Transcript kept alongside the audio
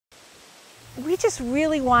we just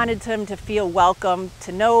really wanted them to feel welcome,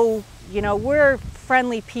 to know, you know, we're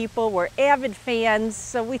friendly people, we're avid fans,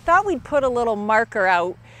 so we thought we'd put a little marker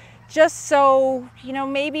out just so, you know,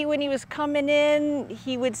 maybe when he was coming in,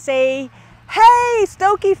 he would say, "Hey,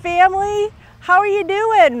 Stokoe family, how are you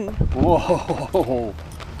doing?" Whoa.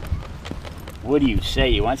 What do you say?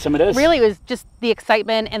 You want some of this? Really, it was just the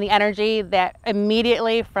excitement and the energy that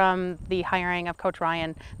immediately from the hiring of Coach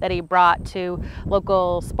Ryan that he brought to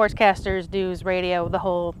local sportscasters, news, radio, the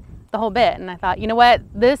whole bit. And I thought, you know what,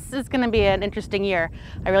 this is going to be an interesting year.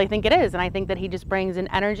 I really think it is, and I think that he just brings an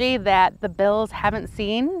energy that the Bills haven't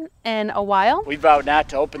seen in a while. We vowed not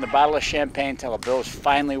to open the bottle of champagne until the Bills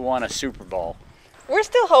finally won a Super Bowl. We're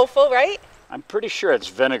still hopeful, right? I'm pretty sure it's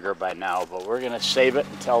vinegar by now, but we're going to save it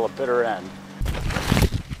until the bitter end.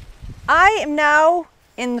 I am now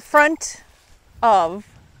in the front of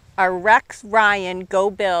our Rex Ryan Go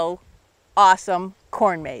Bill awesome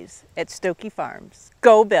corn maze at Stokoe Farms.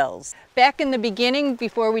 Go Bills. Back in the beginning,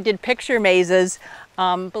 before we did picture mazes,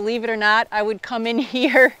 believe it or not, I would come in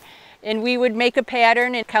here and we would make a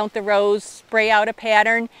pattern and count the rows, spray out a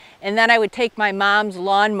pattern, and then I would take my mom's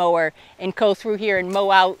lawnmower and go through here and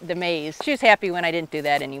mow out the maze. She was happy when I didn't do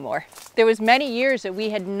that anymore. There was many years that we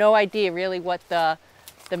had no idea really what the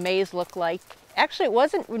maze looked like. Actually, it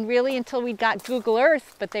wasn't really until we got Google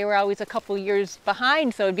Earth, but they were always a couple years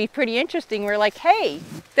behind, so it'd be pretty interesting. We're like, hey,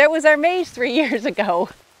 that was our maze 3 years ago.